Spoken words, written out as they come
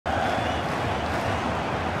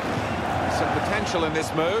potential in this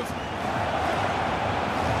move.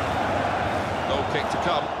 Goal kick to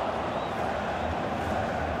come.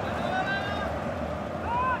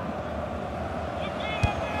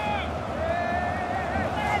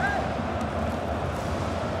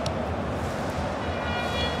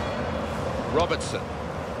 Robertson.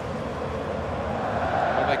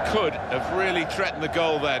 Well, they could have really threatened the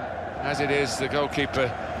goal then. As it is, the goalkeeper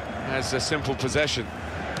has a simple possession.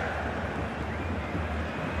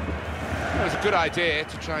 It was a good idea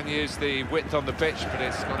to try and use the width on the pitch, but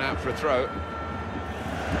it's gone out for a throw.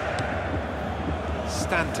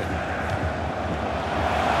 Stanton.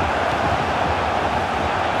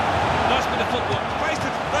 Nice bit of football. Placed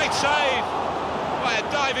a great save by a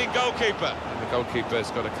diving goalkeeper. And the goalkeeper's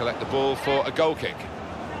got to collect the ball for a goal kick.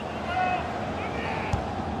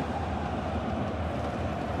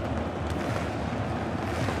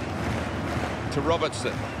 To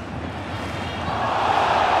Robertson.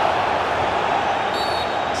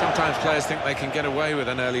 Sometimes players think they can get away with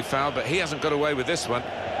an early foul, but he hasn't got away with this one.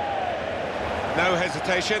 No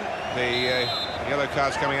hesitation. The yellow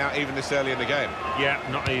card's coming out even this early in the game. Yeah,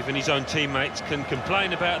 not even his own teammates can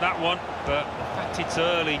complain about that one, but the fact it's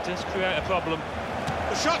early does create a problem.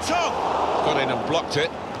 The shot's on! Got in and blocked it.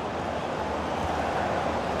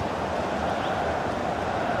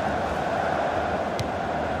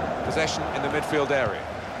 Possession in the midfield area.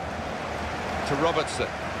 To Robertson.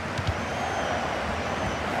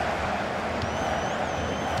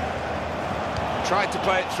 Tried to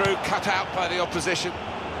play it through, cut out by the opposition.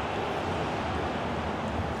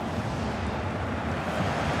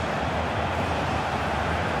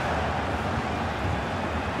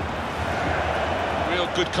 Real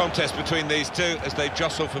good contest between these two as they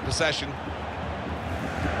jostle for possession.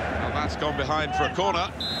 Well, that's gone behind for a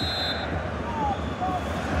corner.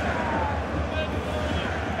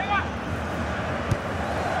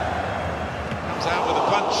 Out with a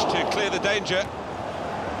punch to clear the danger.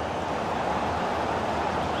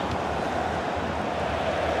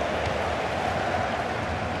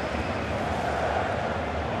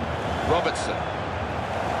 Robertson.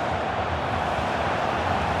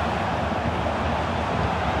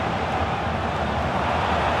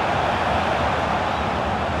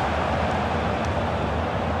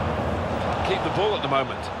 Can't keep the ball at the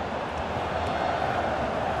moment.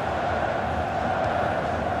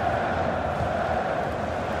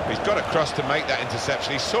 He's got across to make that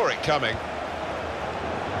interception. He saw it coming.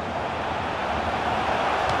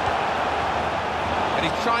 And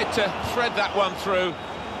he tried to thread that one through,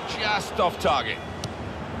 just off target.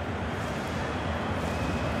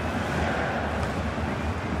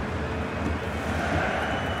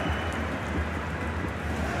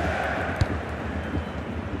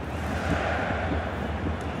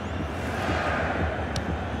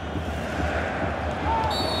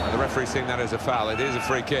 The referee seeing that as a foul. It is a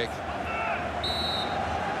free kick.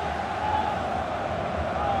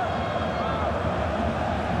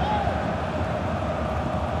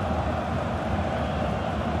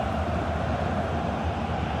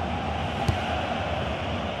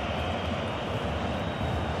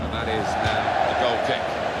 And that is now a goal kick.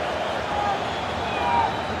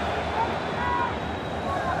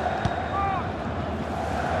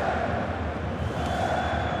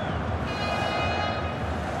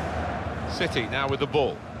 City now with the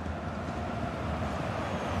ball.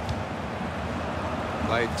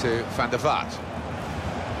 Played to Van der Vaart.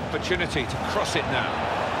 Opportunity to cross it now.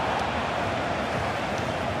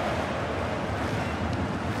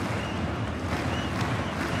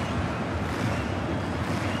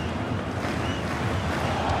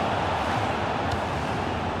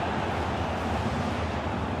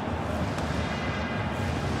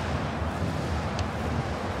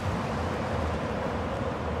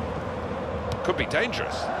 Could be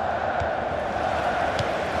dangerous.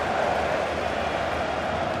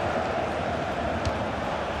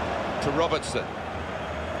 To Robertson.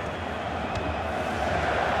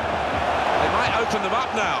 They might open them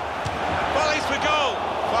up now. Volleys for goal.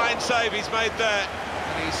 Fine save he's made there.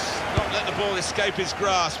 And he's not let the ball escape his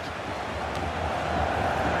grasp.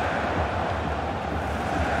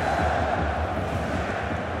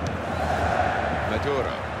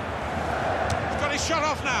 Maduro. He's got his shot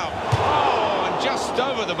off now. Oh, and just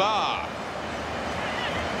over the bar.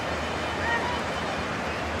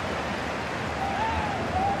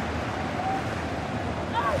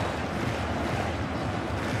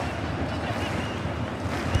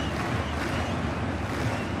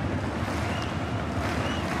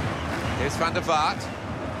 Here's Van der Vaart.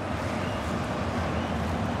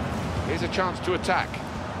 Here's a chance to attack.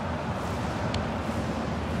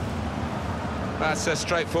 That's a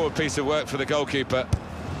straightforward piece of work for the goalkeeper.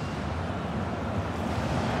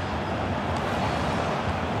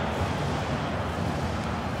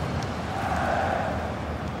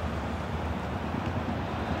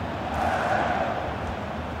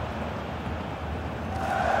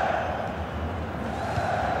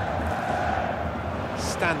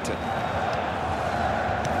 Stanton.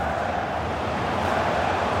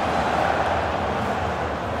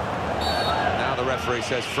 Now the referee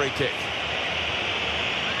says free kick.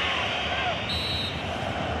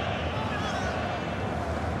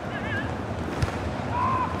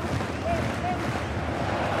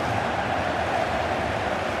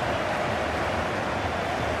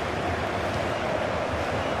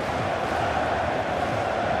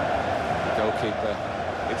 Goalkeeper,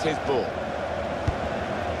 it's his ball.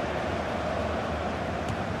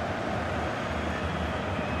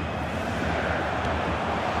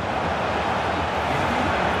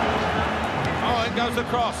 Oh, it goes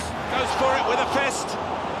across, goes for it with a fist.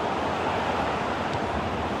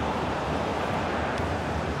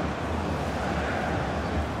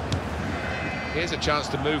 Here's a chance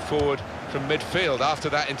to move forward from midfield after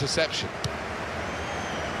that interception.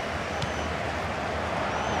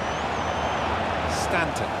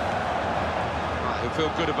 Stanton. He'll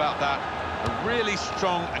feel good about that. A really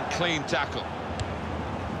strong and clean tackle.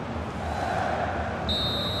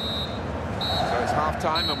 So it's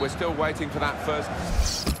half-time and we're still waiting for that first...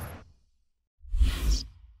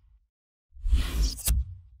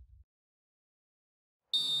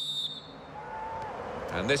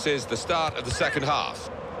 And this is the start of the second half.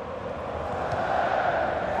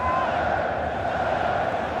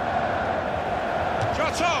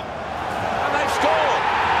 Shot on! And they've scored!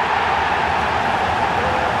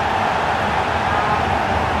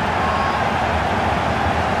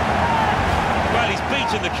 Well, he's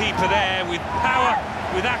beaten the keeper there with power,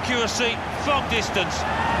 with accuracy, from distance.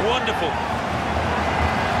 Wonderful.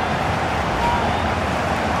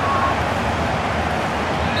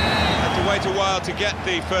 Had to wait a while to get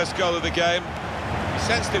the first goal of the game. He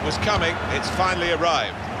sensed it was coming. It's finally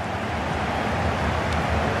arrived.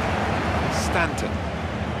 Stanton.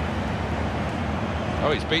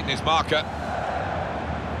 Oh, he's beaten his marker.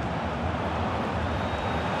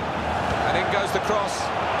 And in goes the cross.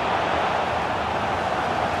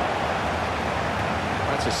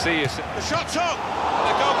 That's a serious... The shot's on! And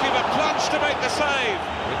the goalkeeper plunged to make the save.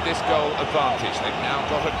 With this goal advantage, they've now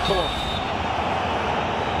got a corner.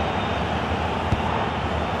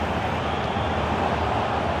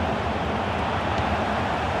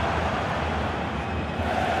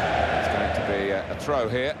 It's going to be a throw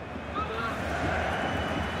here.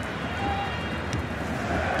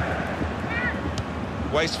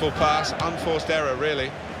 Wasteful pass, unforced error,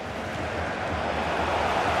 really.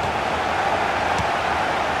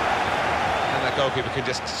 And that goalkeeper can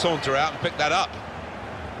just saunter out and pick that up.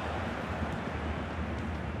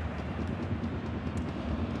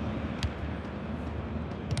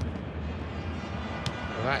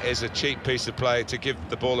 Well, that is a cheap piece of play to give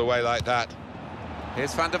the ball away like that.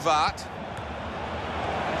 Here's Van der Vaart.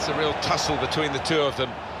 It's a real tussle between the two of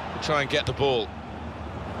them to try and get the ball.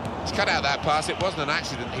 He's cut out that pass. It wasn't an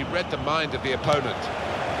accident. He read the mind of the opponent.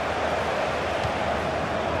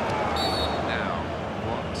 Now,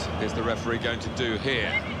 what is the referee going to do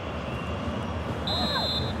here?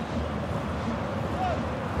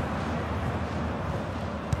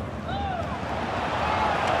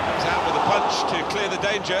 Comes out with a punch to clear the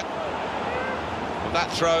danger. Well,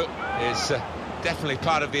 that throw is definitely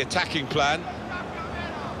part of the attacking plan.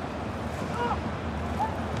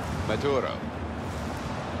 Maduro.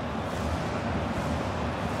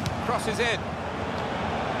 Crosses in.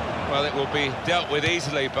 Well, it will be dealt with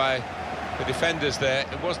easily by the defenders there.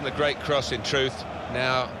 It wasn't a great cross in truth.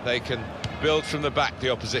 Now they can build from the back,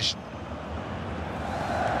 the opposition.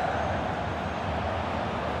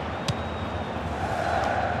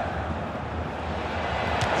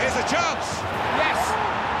 Here's a chance. Yes,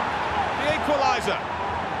 the equaliser.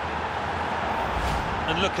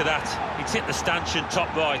 And look at that. It's hit the stanchion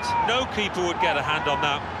top right. No keeper would get a hand on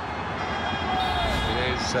that. It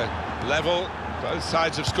is level. Both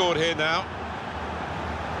sides have scored here now.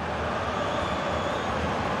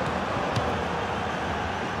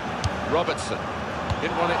 Robertson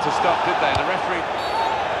didn't want it to stop, did they? And the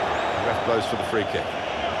ref blows for the free kick.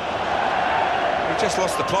 He just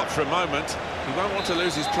lost the plot for a moment. He won't want to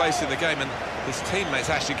lose his place in the game, and his teammates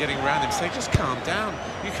actually getting around him saying, just calm down,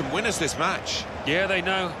 you can win us this match. Yeah, they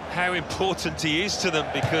know how important he is to them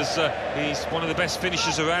because he's one of the best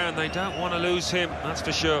finishers around. They don't want to lose him, that's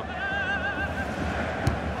for sure.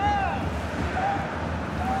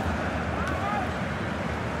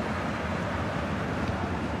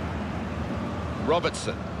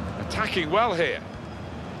 Robertson attacking well here.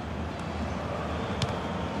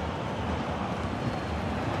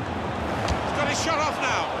 He's got his shot off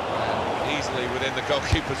now. Easily within the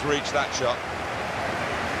goalkeeper's reach, that shot.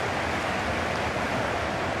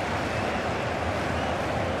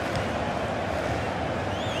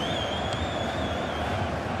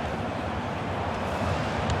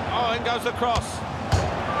 In goes the cross.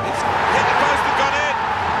 It's hit the post and gone in.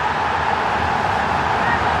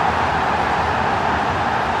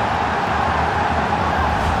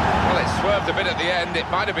 Well, it swerved a bit at the end. It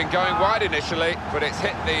might have been going wide initially, but it's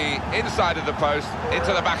hit the inside of the post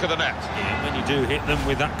into the back of the net. Yeah, when you do hit them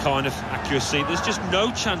with that kind of accuracy, there's just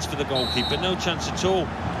no chance for the goalkeeper, no chance at all.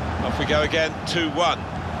 Off we go again, 2-1.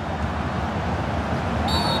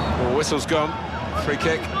 The whistle's gone. Free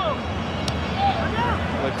kick.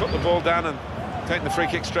 They put the ball down and taken the free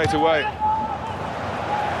kick straight away.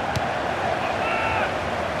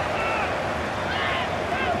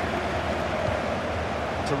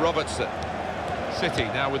 To Robertson. City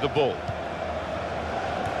now with the ball.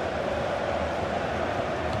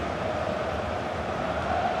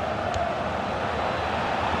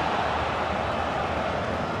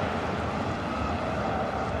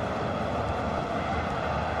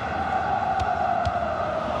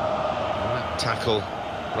 That tackle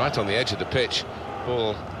right on the edge of the pitch.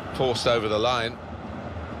 Ball forced over the line.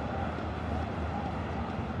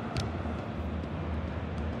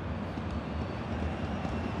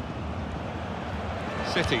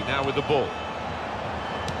 City now with the ball.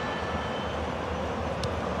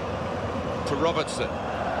 To Robertson.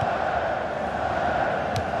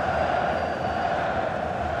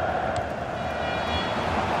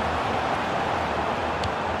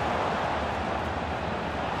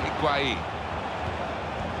 Higuain.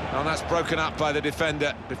 And that's broken up by the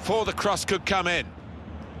defender before the cross could come in.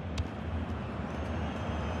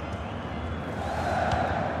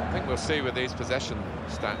 I think we'll see with these possession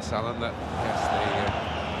stats, Alan, that yes, the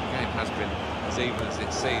game has been as even as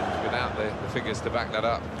it seemed without the figures to back that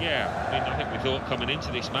up. Yeah, I mean, I think we thought coming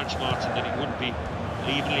into this match, Martin, that it wouldn't be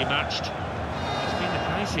evenly matched. It's been the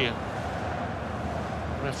case here.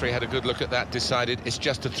 The referee had a good look at that, decided it's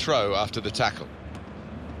just a throw after the tackle.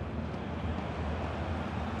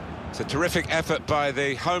 It's a terrific effort by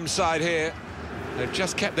the home side here. They've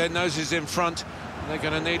just kept their noses in front. They're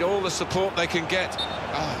going to need all the support they can get.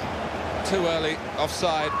 Oh, too early,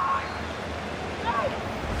 offside.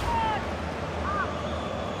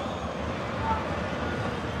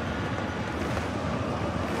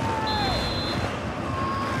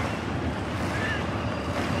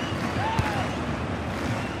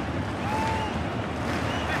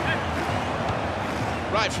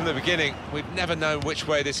 Right from the beginning, we've never known which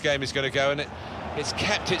way this game is going to go, and it's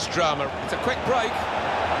kept its drama. It's a quick break.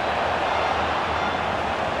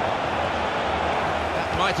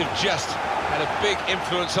 That might have just had a big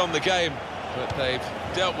influence on the game, but they've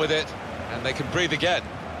dealt with it, and they can breathe again.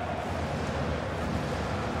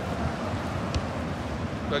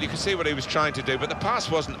 Well, you can see what he was trying to do, but the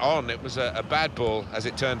pass wasn't on. It was a bad ball, as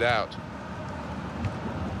it turned out.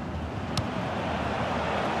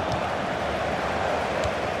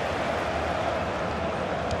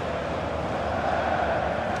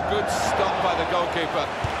 Good stop by the goalkeeper.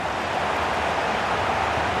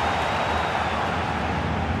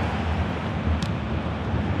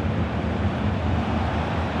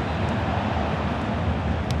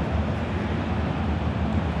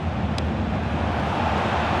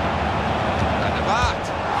 And the bat,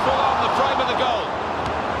 full on the frame of the goal.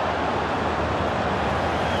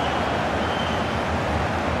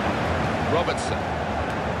 Robertson.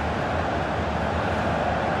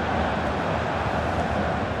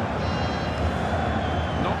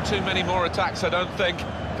 Too many more attacks, I don't think.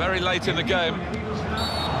 Very late in the game.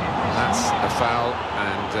 That's a foul,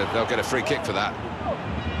 and they'll get a free kick for that.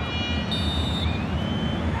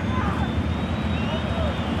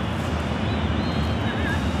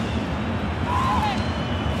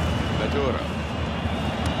 Maduro.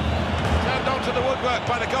 Turned onto the woodwork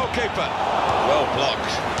by the goalkeeper. Well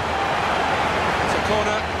blocked. It's a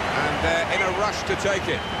corner, and they're in a rush to take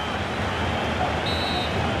it.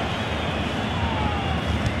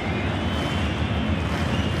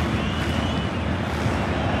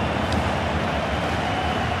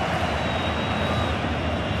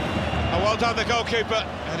 Well done, the goalkeeper,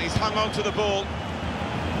 and he's hung on to the ball.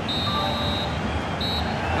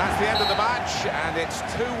 That's the end of the match, and it's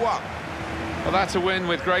 2-1. Well, that's a win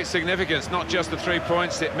with great significance, not just the 3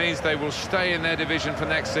 points. It means they will stay in their division for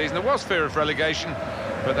next season. There was fear of relegation,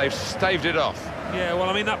 but they've staved it off. Yeah, well,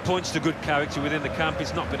 I mean, that points to good character within the camp.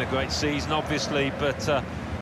 It's not been a great season, obviously, but